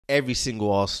every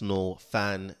single Arsenal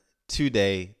fan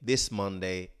today, this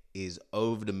Monday, is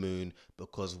over the moon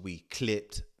because we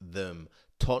clipped them.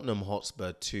 Tottenham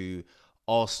Hotspur 2,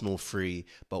 Arsenal 3,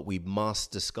 but we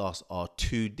must discuss our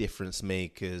two difference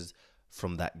makers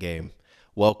from that game.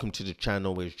 Welcome to the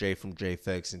channel. It's Jay from Jay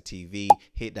Ferguson TV.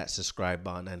 Hit that subscribe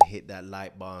button and hit that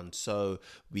like button so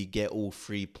we get all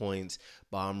 3 points.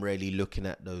 But I'm really looking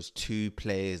at those two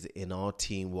players in our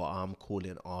team, what I'm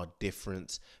calling our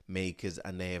difference makers,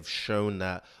 and they have shown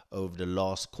that over the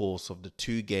last course of the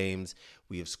 2 games.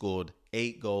 We have scored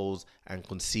 8 goals and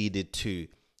conceded 2.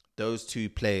 Those 2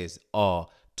 players are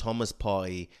Thomas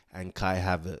Partey and Kai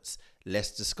Havertz.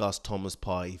 Let's discuss Thomas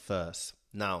Partey first.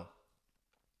 Now,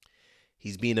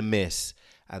 he's been a miss,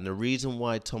 and the reason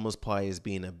why Thomas Partey has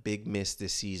been a big miss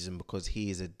this season because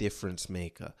he is a difference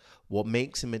maker. What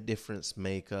makes him a difference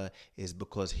maker is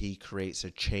because he creates a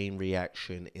chain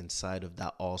reaction inside of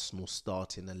that Arsenal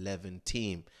starting 11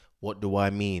 team. What do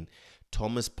I mean?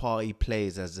 Thomas Partey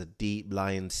plays as a deep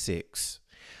lying 6,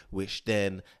 which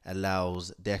then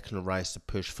allows Declan Rice to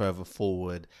push further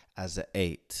forward as an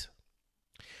 8.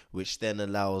 Which then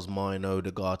allows Martin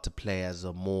Odegaard to play as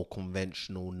a more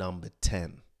conventional number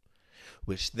 10.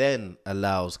 Which then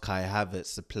allows Kai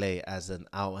Havertz to play as an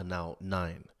out-and-out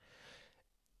 9.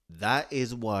 That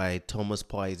is why Thomas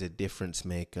Partey is a difference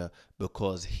maker,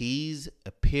 because his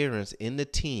appearance in the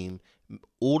team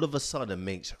all of a sudden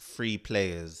makes 3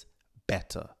 players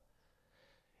better.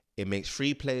 It makes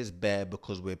 3 players better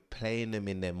because we're playing them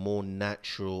in their more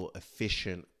natural,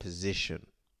 efficient position.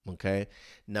 Okay?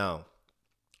 Now,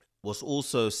 what's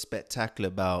also spectacular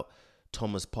about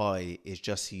Thomas Partey is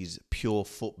just his pure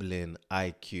footballing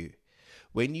IQ.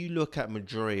 When you look at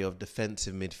majority of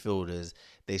defensive midfielders,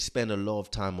 they spend a lot of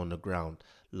time on the ground.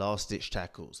 Last-ditch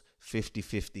tackles,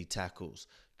 50-50 tackles,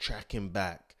 tracking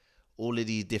back, all of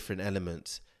these different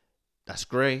elements. That's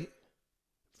great.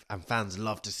 And fans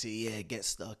love to see, get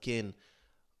stuck in.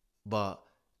 But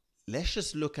let's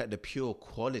just look at the pure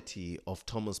quality of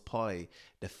Thomas Partey.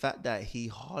 The fact that he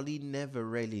hardly never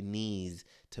really needs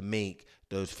to make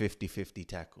those 50-50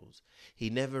 tackles. He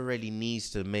never really needs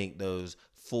to make those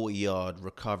 40-yard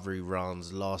recovery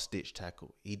runs, last-ditch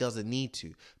tackle. He doesn't need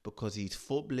to, because his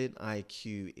footballing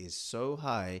IQ is so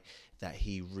high that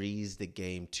he reads the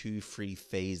game 2-3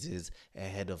 phases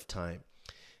ahead of time.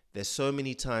 There's so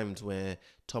many times when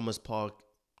Thomas Partey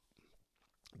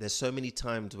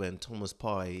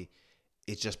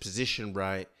is just positioned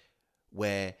right,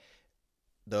 where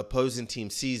the opposing team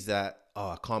sees that,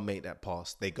 I can't make that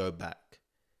pass, they go back.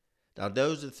 Now,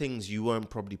 those are things you won't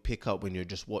probably pick up when you're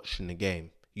just watching the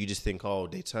game. You just think,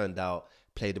 they turned out,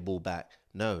 play the ball back.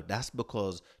 No, that's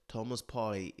because Thomas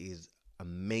Partey is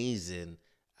amazing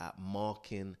at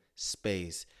marking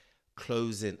space,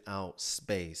 closing out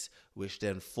space, which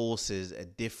then forces a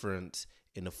difference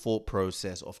in the thought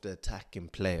process of the attacking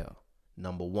player.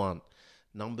 Number 1.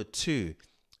 Number 2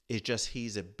 is just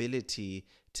his ability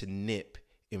to nip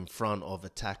in front of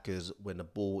attackers when the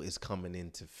ball is coming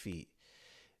into feet.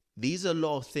 These are a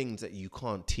lot of things that you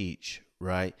can't teach,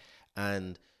 right?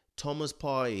 And Thomas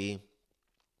Partey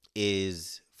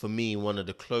is, for me, one of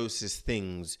the closest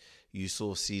things you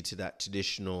see to that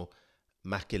traditional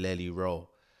Makelele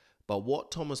role. But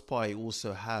what Thomas Partey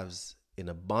also has in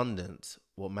abundance,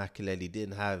 what Makelele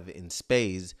didn't have in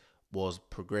spades, was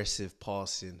progressive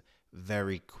passing,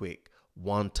 very quick,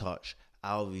 1 touch,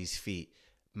 out of his feet,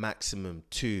 maximum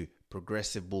 2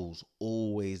 progressive balls,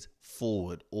 always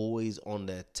forward, always on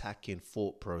the attacking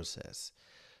thought process.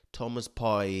 Thomas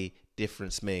Partey,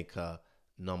 difference maker,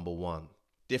 number 1.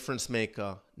 Difference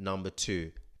maker, number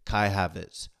 2, Kai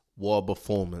Havertz. What a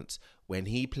performance. When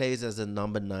he plays as a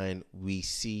number 9, we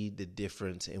see the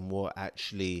difference in what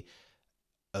actually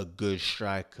a good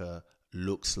striker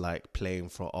looks like playing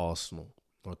for Arsenal.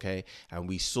 Okay? And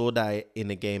we saw that in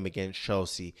the game against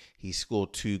Chelsea. He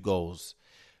scored 2 goals.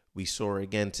 We saw it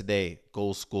again today.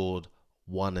 Goal scored,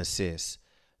 1 assist.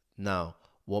 Now,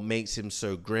 what makes him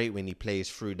so great when he plays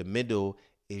through the middle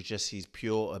is just his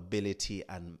pure ability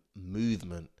and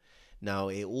movement. Now,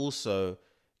 it also,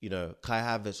 Kai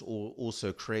Havertz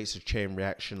also creates a chain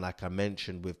reaction, like I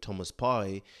mentioned with Thomas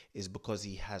Partey, is because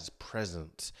he has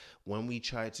presence. When we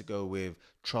try to go with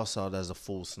Trossard as a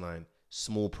false 9,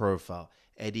 small profile.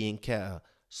 Eddie Nketiah,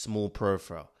 small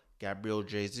profile. Gabriel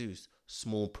Jesus,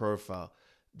 small profile.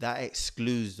 That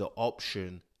excludes the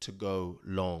option to go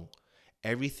long.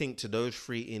 Everything to those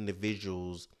 3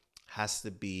 individuals has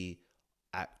to be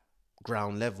at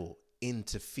ground level,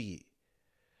 into feet,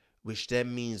 which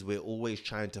then means we're always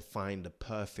trying to find the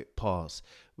perfect pass,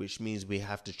 which means we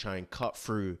have to try and cut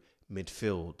through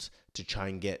midfield to try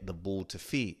and get the ball to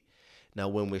feet. Now,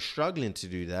 when we're struggling to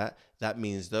do that, that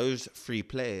means those three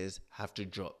players have to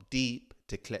drop deep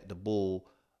to collect the ball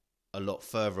a lot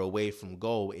further away from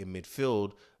goal in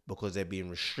midfield because they're being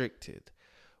restricted.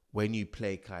 When you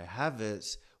play Kai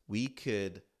Havertz, we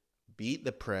could beat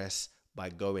the press by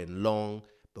going long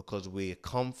because we're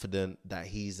confident that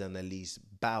he's going to at least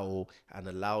battle and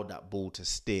allow that ball to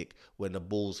stick when the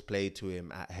ball's played to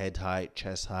him at head height,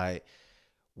 chest height,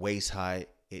 waist height.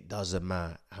 It doesn't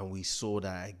matter. And we saw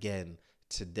that again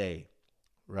today,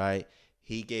 right?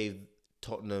 He gave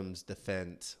Tottenham's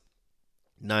defense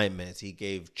nightmares. He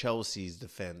gave Chelsea's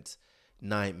defense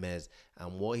nightmares.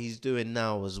 And what he's doing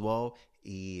now as well,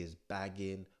 he is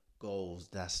bagging goals.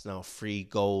 That's now 3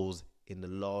 goals in the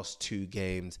last 2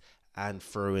 games and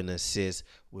throwing assists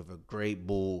with a great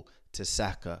ball to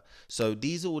Saka. So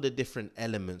these are all the different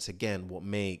elements, again, what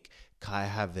make Kai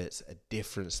Havertz a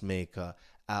difference maker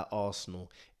at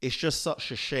Arsenal. It's just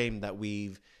such a shame that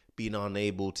we've been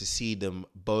unable to see them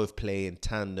both play in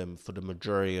tandem for the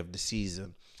majority of the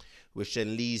season, which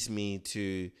then leads me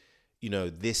to,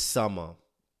 this summer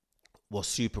was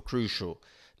super crucial.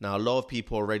 Now, a lot of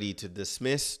people are ready to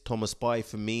dismiss Thomas Partey.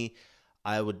 For me,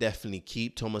 I would definitely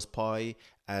keep Thomas Partey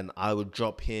and I would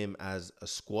drop him as a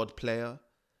squad player.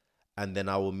 And then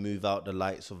I will move out the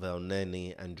likes of El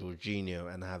Neni and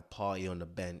Jorginho and have Partey on the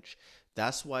bench.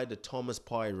 That's why the Thomas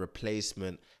Partey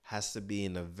replacement has to be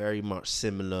in a very much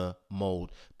similar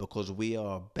mold, because we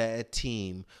are a better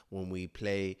team when we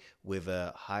play with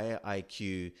a higher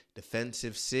IQ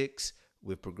defensive 6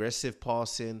 with progressive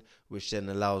passing, which then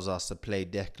allows us to play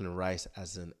Declan Rice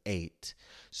as an 8.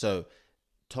 So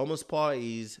Thomas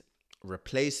Partey's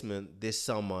replacement this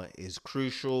summer is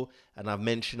crucial, and I've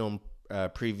mentioned on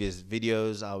previous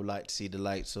videos I would like to see the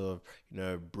likes of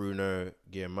Bruno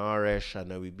Guimaraes. I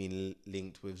know we've been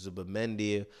linked with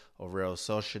Zubimendi of Real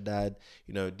Sociedad.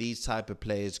 These type of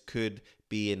players could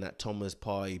be in that Thomas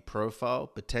Partey profile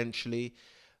potentially,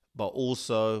 but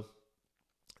also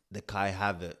the Kai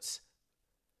Havertz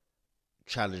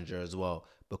challenger as well,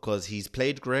 because he's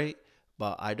played great,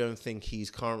 but I don't think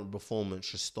his current performance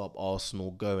should stop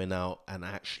Arsenal going out and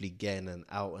actually getting an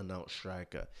out-and-out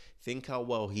striker. Think how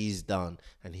well he's done,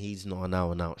 and he's not an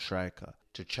out-and-out striker.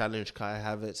 To challenge Kai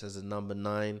Havertz as a number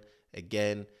 9,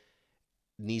 again,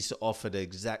 needs to offer the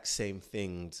exact same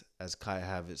things as Kai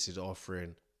Havertz is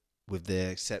offering, with the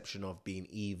exception of being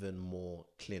even more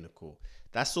clinical.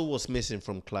 That's all what's missing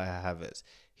from Kai Havertz.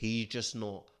 He's just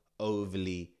not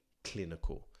overly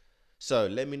clinical. So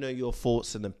let me know your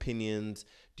thoughts and opinions.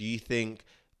 Do you think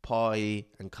Partey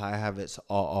and Kai Havertz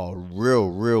are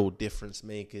real difference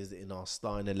makers in our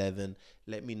starting 11?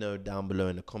 Let me know down below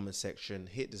in the comment section.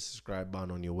 Hit the subscribe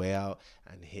button on your way out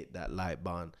and hit that like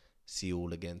button. See you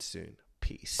all again soon.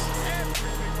 Peace.